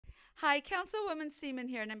Hi, Councilwoman Seaman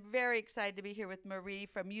here, and I'm very excited to be here with Marie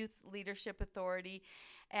from Youth Leadership Authority.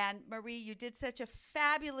 And Marie, you did such a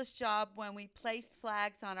fabulous job when we placed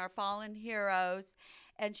flags on our fallen heroes,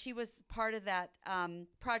 and she was part of that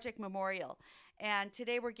project memorial. And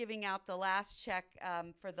today we're giving out the last check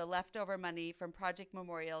for the leftover money from Project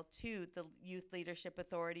Memorial to the Youth Leadership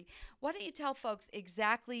Authority. Why don't you tell folks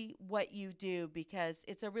exactly what you do, because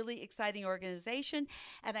it's a really exciting organization,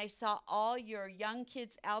 and I saw all your young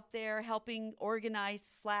kids out there helping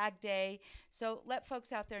organize Flag Day. So let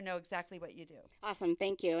folks out there know exactly what you do. Awesome,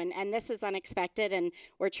 thank you. And this is unexpected, and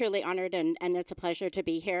we're truly honored, and it's a pleasure to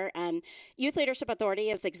be here. Youth Leadership Authority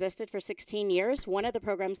has existed for 16 years. One of the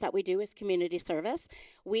programs that we do is community service.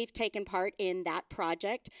 We've taken part in that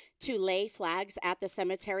project to lay flags at the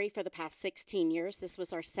cemetery for the past 16 years. This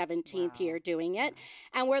was our 17th year doing it.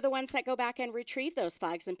 And we're the ones that go back and retrieve those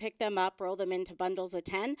flags and pick them up, roll them into bundles of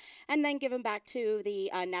 10, and then give them back to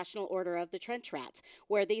the National Order of the Trench Rats,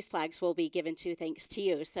 where these flags will be given to thanks to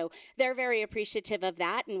you. So they're very appreciative of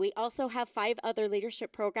that. And we also have 5 other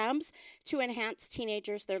leadership programs to enhance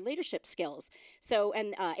teenagers their leadership skills. So,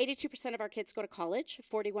 and 82% of our kids go to college,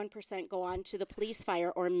 41% go on to the police,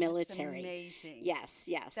 fire, or military. That's amazing. Yes,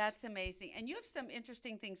 yes. That's amazing. And you have some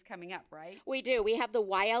interesting things coming up, right? We do. We have the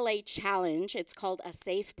YLA Challenge. It's called A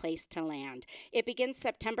Safe Place to Land. It begins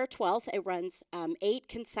September 12th. It runs 8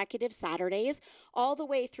 consecutive Saturdays, all the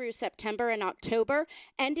way through September and October,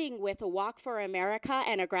 ending with a Walk for America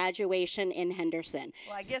and a graduation in Henderson.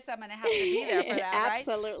 Well, I guess I'm going to have to be there for that, right?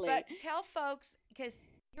 Absolutely. But tell folks, because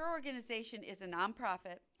your organization is a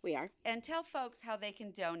nonprofit. We are. And tell folks how they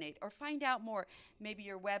can donate or find out more, maybe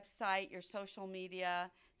your website, your social media,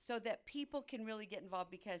 so that people can really get involved,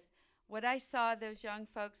 because what I saw, those young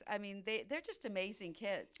folks, I mean, they're just amazing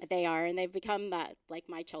kids. They are, and they've become like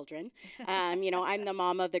my children. I'm the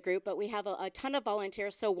mom of the group, but we have a ton of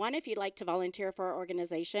volunteers. So one, if you'd like to volunteer for our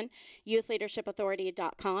organization,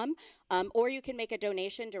 youthleadershipauthority.com, or you can make a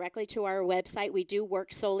donation directly to our website. We do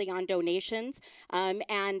work solely on donations,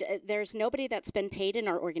 and there's nobody that's been paid in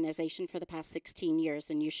our organization for the past 16 years,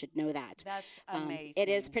 and you should know that. That's amazing. It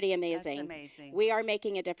is pretty amazing. That's amazing. We are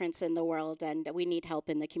making a difference in the world, and we need help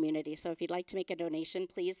in the community. So if you'd like to make a donation,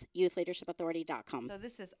 please, youthleadershipauthority.com. So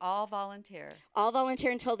this is all volunteer? All volunteer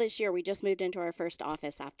until this year. We just moved into our first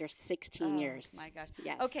office after 16 years. Oh, my gosh.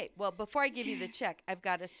 Yes. Okay, well, before I give you the check, I've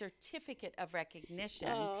got a certificate of recognition.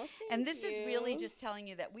 Oh, and this thank is you. really just telling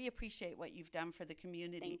you that we appreciate what you've done for the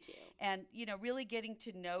community. Thank you. And, really getting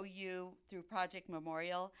to know you through Project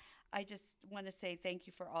Memorial. I just want to say thank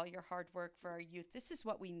you for all your hard work for our youth. This is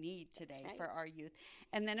what we need today for our youth.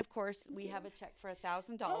 And then, of course, we have a check for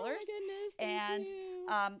 $1,000. Oh, my goodness. Thank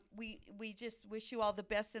you. We just wish you all the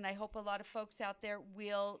best. And I hope a lot of folks out there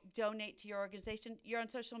will donate to your organization. You're on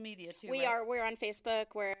social media, too, We right? are. We're on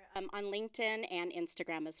Facebook. We're on LinkedIn and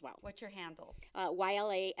Instagram as well. What's your handle?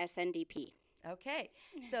 YLA SNDP. Okay.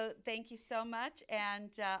 So thank you so much.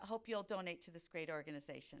 And hope you'll donate to this great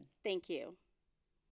organization. Thank you.